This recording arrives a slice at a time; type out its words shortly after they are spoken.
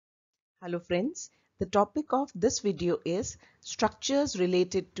Hello friends, the topic of this video is structures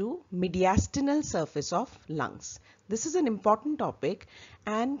related to mediastinal surface of lungs. This is an important topic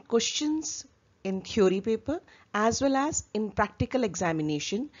and questions in theory paper as well as in practical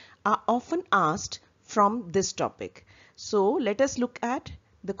examination are often asked from this topic. So let us look at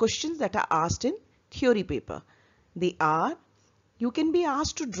the questions that are asked in theory paper. They are, you can be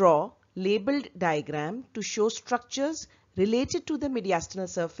asked to draw labeled diagram to show structures related to the mediastinal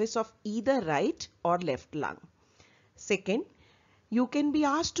surface of either right or left lung. Second, you can be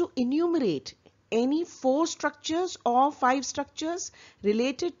asked to enumerate any 4 structures or 5 structures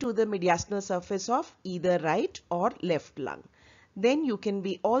related to the mediastinal surface of either right or left lung. Then you can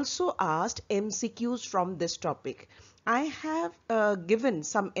be also asked MCQs from this topic. I have given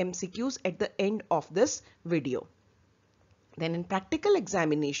some MCQs at the end of this video. Then in practical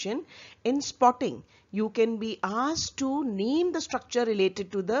examination, in spotting, you can be asked to name the structure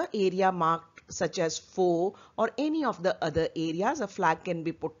related to the area marked such as 4 or any of the other areas. A flag can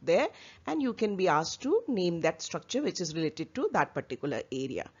be put there and you can be asked to name that structure which is related to that particular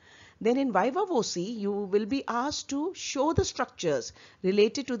area. Then in Viva Voce, you will be asked to show the structures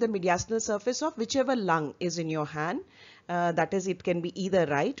related to the mediastinal surface of whichever lung is in your hand. That is, it can be either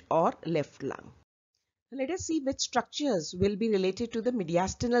right or left lung. Let us see which structures will be related to the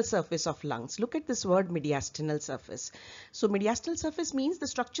mediastinal surface of lungs. Look at this word mediastinal surface. So mediastinal surface means the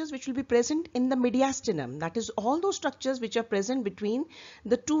structures which will be present in the mediastinum. That is all those structures which are present between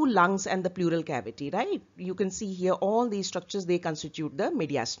the two lungs and the pleural cavity, right? You can see here all these structures, they constitute the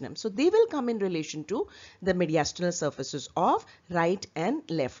mediastinum. So they will come in relation to the mediastinal surfaces of right and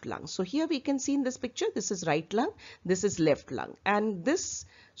left lung. So here we can see in this picture, this is right lung, this is left lung, and this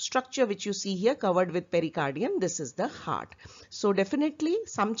structure which you see here covered with pericardium, this is the heart. So definitely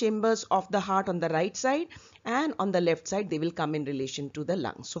some chambers of the heart on the right side and on the left side, they will come in relation to the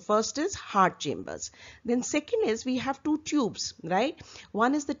lungs. So first is heart chambers. Then second is we have 2 tubes, right?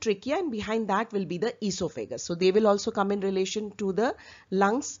 One is the trachea and behind that will be the esophagus. So they will also come in relation to the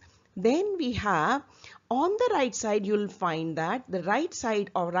lungs. Then we have on the right side, you'll find that the right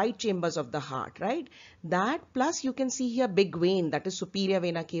side or right chambers of the heart, right? That plus you can see here big vein, that is superior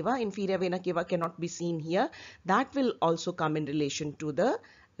vena cava. Inferior vena cava cannot be seen here. That will also come in relation to the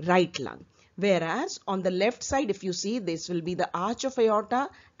right lung. Whereas on the left side, if you see, this will be the arch of aorta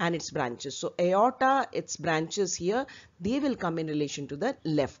and its branches. So aorta, its branches here, they will come in relation to the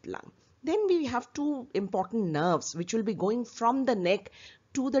left lung. Then we have 2 important nerves which will be going from the neck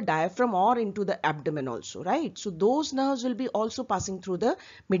to the diaphragm or into the abdomen also, right? So those nerves will be also passing through the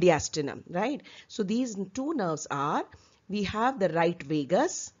mediastinum, right? So these 2 nerves are, we have the right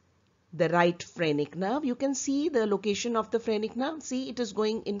vagus, the right phrenic nerve. You can see the location of the phrenic nerve. See, it is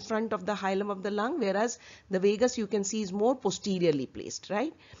going in front of the hilum of the lung, whereas the vagus you can see is more posteriorly placed,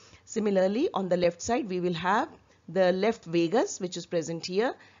 right? Similarly, on the left side, we will have the left vagus, which is present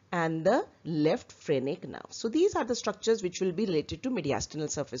here, and the left phrenic nerve. So these are the structures which will be related to mediastinal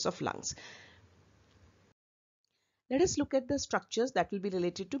surface of lungs. Let us look at the structures that will be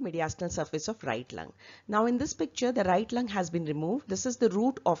related to mediastinal surface of right lung. Now in this picture, the right lung has been removed. This is the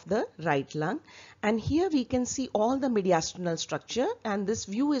root of the right lung. And here we can see all the mediastinal structure, and this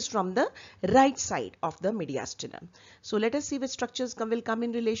view is from the right side of the mediastinum. So let us see which structures will come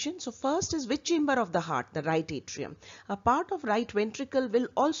in relation. So first is which chamber of the heart? The right atrium. A part of right ventricle will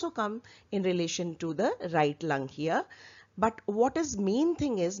also come in relation to the right lung here. But what is main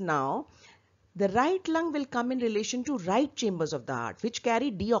thing is now, the right lung will come in relation to right chambers of the heart which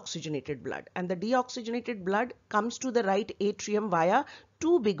carry deoxygenated blood, and the deoxygenated blood comes to the right atrium via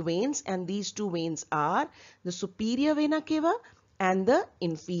 2 big veins, and these 2 veins are the superior vena cava and the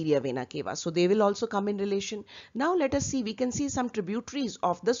inferior vena cava. So they will also come in relation. Now let us see, we can see some tributaries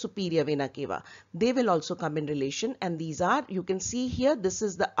of the superior vena cava. They will also come in relation, and these are, you can see here, this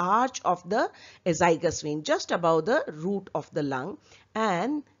is the arch of the azygous vein just above the root of the lung,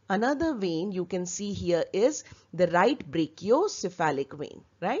 and another vein you can see here is the right brachiocephalic vein,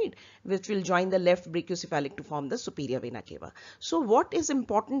 right, which will join the left brachiocephalic to form the superior vena cava. So what is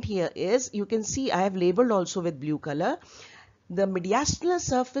important here is, you can see I have labeled also with blue color, the mediastinal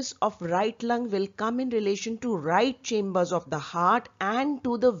surface of right lung will come in relation to right chambers of the heart and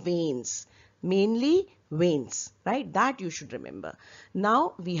to the veins, mainly veins, right? That you should remember.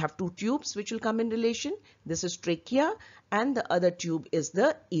 Now we have 2 tubes which will come in relation. This is trachea and the other tube is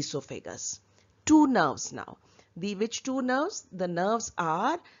the esophagus. 2 nerves now. Which 2 nerves? The nerves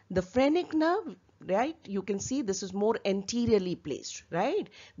are the phrenic nerve right? You can see this is more anteriorly placed, right?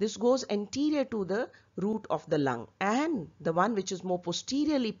 This goes anterior to the root of the lung, and the one which is more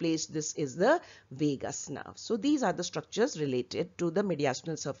posteriorly placed, this is the vagus nerve. So these are the structures related to the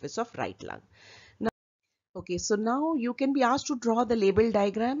mediastinal surface of right lung. Okay, so now you can be asked to draw the label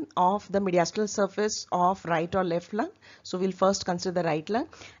diagram of the mediastinal surface of right or left lung. So we'll first consider the right lung,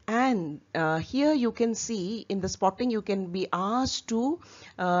 and here you can see in the spotting you can be asked to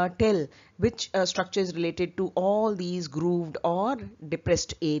tell which structure is related to all these grooved or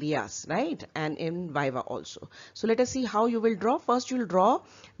depressed areas, right? And in viva also. So let us see how you will draw. First you will draw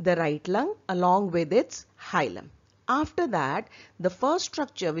the right lung along with its hilum. After that, the first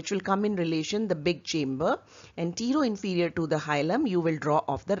structure which will come in relation, the big chamber, antero-inferior to the hilum, you will draw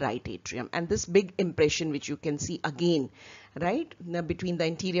of the right atrium. And this big impression which you can see again, right, between the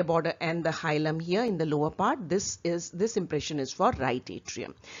anterior border and the hilum here in the lower part, this impression is for right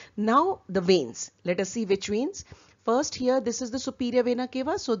atrium. Now the veins, let us see which veins. First here, this is the superior vena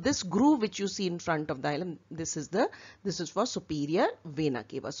cava. So this groove which you see in front of the hilum, this is for superior vena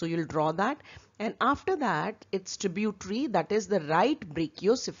cava. So you'll draw that, and after that its tributary, that is the right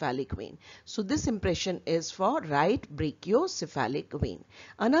brachiocephalic vein. So this impression is for right brachiocephalic vein.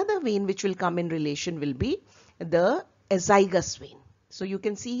 Another vein which will come in relation will be the azygous vein. So you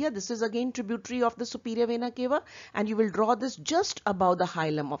can see here, this is again tributary of the superior vena cava, and you will draw this just above the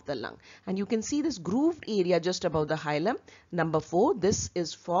hilum of the lung. And you can see this grooved area just above the hilum. Number 4, this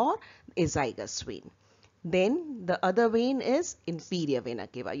is for azygous vein. Then the other vein is inferior vena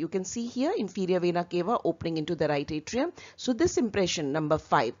cava. You can see here inferior vena cava opening into the right atrium. So this impression number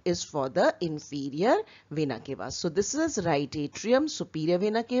 5 is for the inferior vena cava. So this is right atrium, superior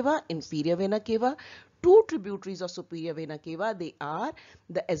vena cava, inferior vena cava. Two tributaries of superior vena cava, they are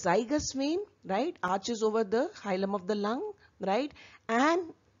the azygous vein, right, arches over the hilum of the lung, right,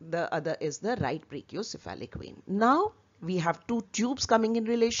 and the other is the right brachiocephalic vein. Now we have two tubes coming in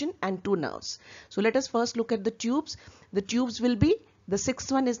relation and two nerves. So let us first look at the tubes. The tubes will be, the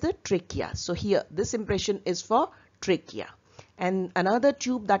sixth one is the trachea. So here this impression is for trachea, and another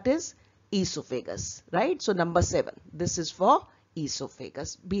tube, that is esophagus, right? So number 7, this is for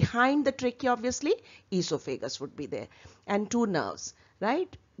esophagus. Behind the trachea, obviously esophagus would be there, and two nerves,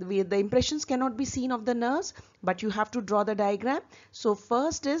 right? The impressions cannot be seen of the nerves, but you have to draw the diagram. So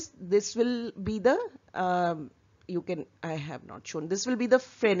first is, this will be the I have not shown, this will be the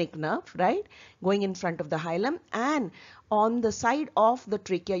phrenic nerve, right, going in front of the hilum, and on the side of the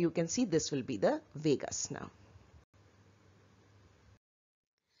trachea you can see this will be the vagus nerve.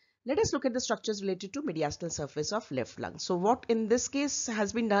 Let us look at the structures related to mediastinal surface of left lung. So what in this case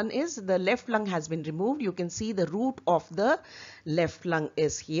has been done is, the left lung has been removed. You can see the root of the left lung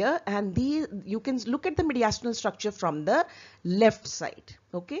is here, and you can look at the mediastinal structure from the left side.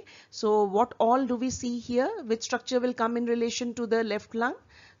 Okay, so what all do we see here? Which structure will come in relation to the left lung?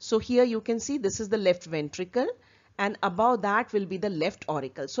 So here you can see this is the left ventricle, and above that will be the left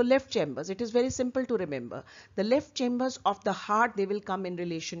auricle. So left chambers, it is very simple to remember. The left chambers of the heart, they will come in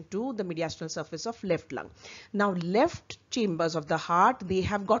relation to the mediastinal surface of left lung. Now left chambers of the heart, they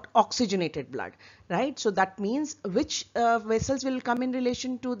have got oxygenated blood, right? So that means which vessels will come in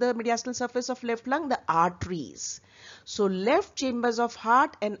relation to the mediastinal surface of left lung? The arteries. So left chambers of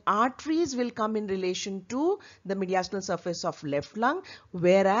heart and arteries will come in relation to the mediastinal surface of left lung,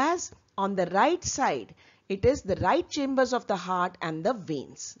 whereas on the right side, it is the right chambers of the heart and the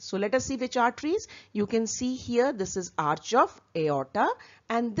veins. So let us see which arteries. You can see here, this is arch of aorta,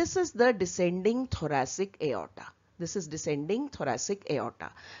 and this is the descending thoracic aorta. This is descending thoracic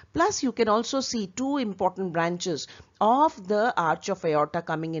aorta. Plus you can also see two important branches of the arch of aorta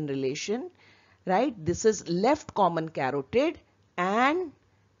coming in relation, right? This is left common carotid and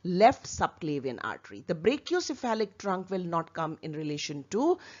left subclavian artery. The brachiocephalic trunk will not come in relation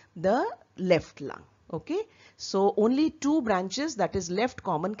to the left lung. Okay, so only two branches, that is left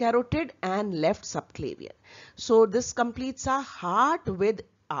common carotid and left subclavian. So this completes our heart with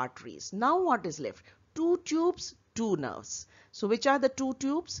arteries. Now what is left? Two tubes, two nerves. So which are the two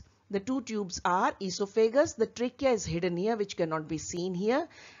tubes? The two tubes are esophagus. The trachea is hidden here, which cannot be seen here.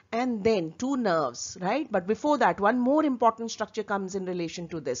 And then two nerves, right? But before that, one more important structure comes in relation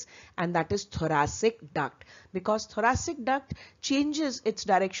to this, and that is thoracic duct. Because thoracic duct changes its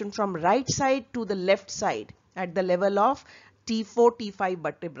direction from right side to the left side at the level of T4, T5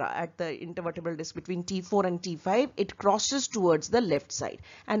 vertebra, at the intervertebral disc between T4 and T5, it crosses towards the left side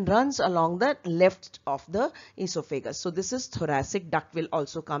and runs along the left of the esophagus. So this is thoracic duct will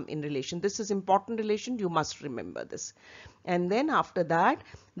also come in relation. This is important relation, you must remember this. And then after that,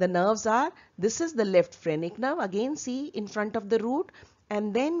 the nerves are, this is the left phrenic nerve, again see in front of the root,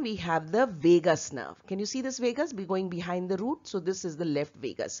 And then we have the vagus nerve. Can you see this vagus going behind the root? So this is the left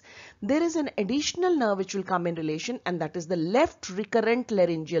vagus. There is an additional nerve which will come in relation, and that is the left recurrent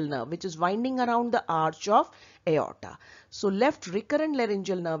laryngeal nerve, which is winding around the arch of aorta. So left recurrent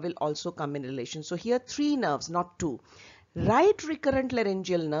laryngeal nerve will also come in relation. So here 3 nerves, not 2. Right recurrent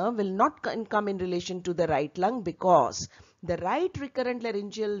laryngeal nerve will not come in relation to the right lung, because the right recurrent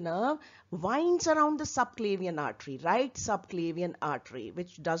laryngeal nerve winds around the subclavian artery, right subclavian artery,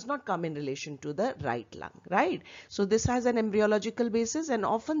 which does not come in relation to the right lung, right? So this has an embryological basis, and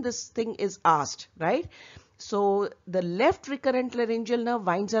often this thing is asked, right? So the left recurrent laryngeal nerve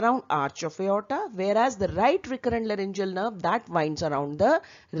winds around arch of aorta, whereas the right recurrent laryngeal nerve, that winds around the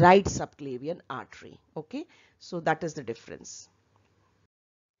right subclavian artery. Okay, so that is the difference.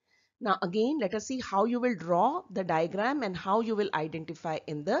 Now again, let us see how you will draw the diagram and how you will identify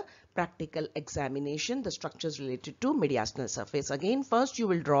in the practical examination the structures related to mediastinal surface. Again, first you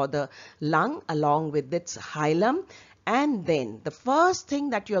will draw the lung along with its hilum, and then the first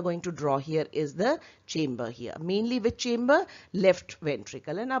thing that you are going to draw here is the chamber here. Mainly which chamber? Left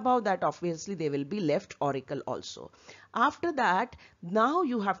ventricle, and above that obviously there will be left auricle also. After that, now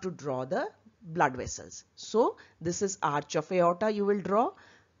you have to draw the blood vessels. So this is arch of aorta you will draw,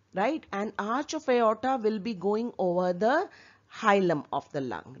 right? And arch of aorta will be going over the hilum of the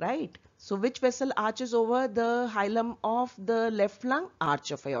lung, right? So which vessel arches over the hilum of the left lung? Arch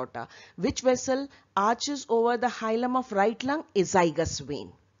of aorta. Which vessel arches over the hilum of right lung? Azygous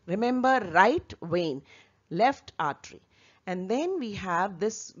vein. Remember, right vein, left artery. And then we have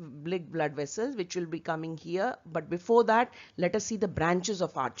this big blood vessel which will be coming here. But before that, let us see the branches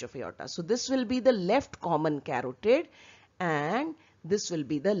of arch of aorta. So this will be the left common carotid, and this will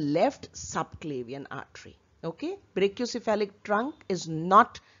be the left subclavian artery. Okay, brachiocephalic trunk is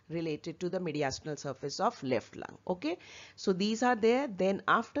not related to the mediastinal surface of left lung. Okay, so these are there. Then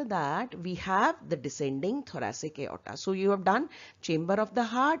after that we have the descending thoracic aorta. So you have done chamber of the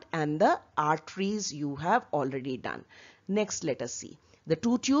heart and the arteries you have already done. Next, let us see the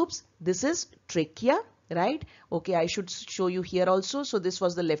 2 tubes. This is trachea, right? Okay, I should show you here also. So this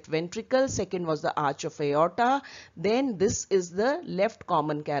was the left ventricle, second was the arch of aorta, then this is the left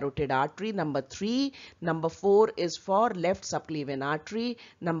common carotid artery, number 3, number 4 is for left subclavian artery,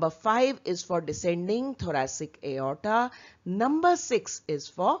 number 5 is for descending thoracic aorta, number 6 is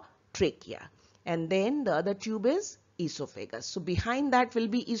for trachea, and then the other tube is esophagus. So behind that will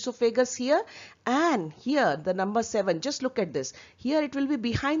be esophagus here, and here the number 7, just look at this. Here it will be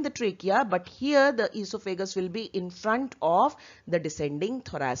behind the trachea, but here the esophagus will be in front of the descending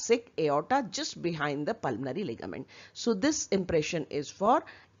thoracic aorta, just behind the pulmonary ligament. So this impression is for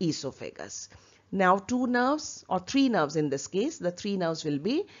esophagus. Now 2 nerves or 3 nerves in this case. The 3 nerves will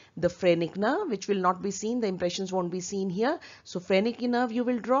be the phrenic nerve, which will not be seen. The impressions won't be seen here. So phrenic nerve you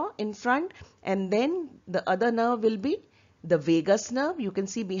will draw in front, and then the other nerve will be the vagus nerve. You can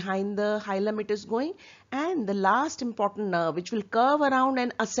see behind the hilum it is going, and the last important nerve which will curve around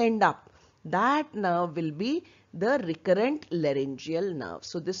and ascend up, that nerve will be the recurrent laryngeal nerve.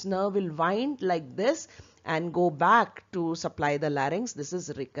 So this nerve will wind like this and go back to supply the larynx. This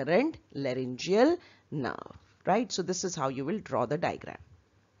is recurrent laryngeal nerve, right? So this is how you will draw the diagram.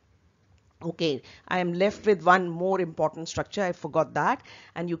 Okay, I am left with one more important structure. I forgot that.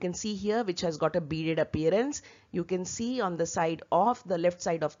 And you can see here, which has got a beaded appearance. You can see on the side of the left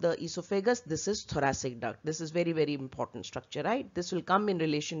side of the esophagus, this is thoracic duct. This is very, very important structure, right? This will come in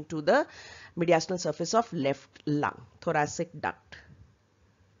relation to the mediastinal surface of left lung, thoracic duct.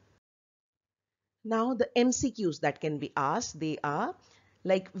 Now the MCQs that can be asked, they are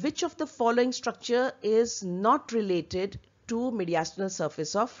like, which of the following structure is not related to mediastinal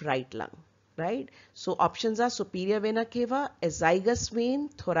surface of right lung, right? So options are superior vena cava, azygous vein,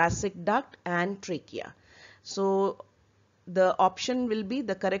 thoracic duct and trachea. So the option will be,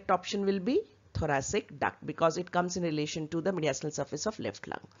 the correct option will be thoracic duct, because it comes in relation to the mediastinal surface of left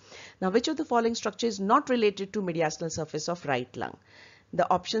lung. Now which of the following structure is not related to mediastinal surface of right lung? The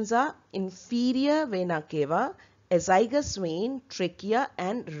options are inferior vena cava, azygous vein, trachea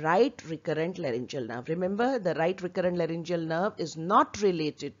and right recurrent laryngeal nerve. Remember, the right recurrent laryngeal nerve is not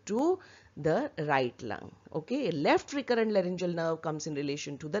related to the right lung. Okay, left recurrent laryngeal nerve comes in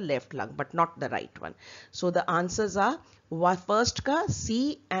relation to the left lung, but not the right one. So the answers are first ka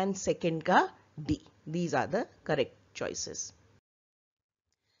C and second ka D. These are the correct choices.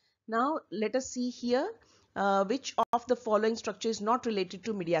 Now let us see here. Which of the following structure is not related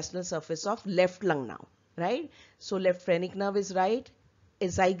to mediastinal surface of left lung now, right? So left phrenic nerve is right,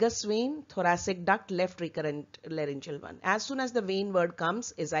 azygous vein, thoracic duct, left recurrent laryngeal one. As soon as the vein word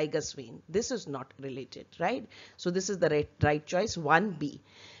comes, azygous vein. This is not related, right? So this is the right choice, 1B.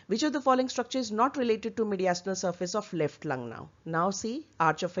 Which of the following structure is not related to mediastinal surface of left lung now? Now see,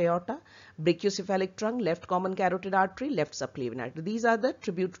 arch of aorta, brachiocephalic trunk, left common carotid artery, left subclavian artery. These are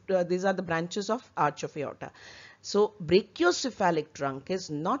the branches of arch of aorta. So brachiocephalic trunk is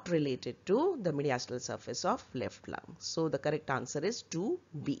not related to the mediastinal surface of left lung. So the correct answer is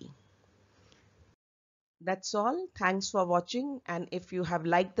 2B. That's all. Thanks for watching, and if you have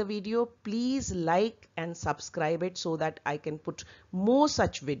liked the video, please like and subscribe it so that I can put more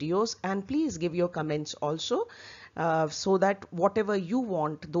such videos, and please give your comments also so that whatever you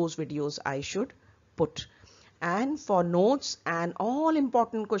want, those videos I should put. And for notes and all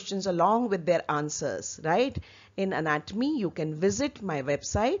important questions along with their answers, right, in anatomy, you can visit my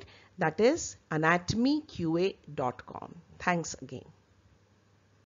website, that is anatomyqa.com. Thanks again.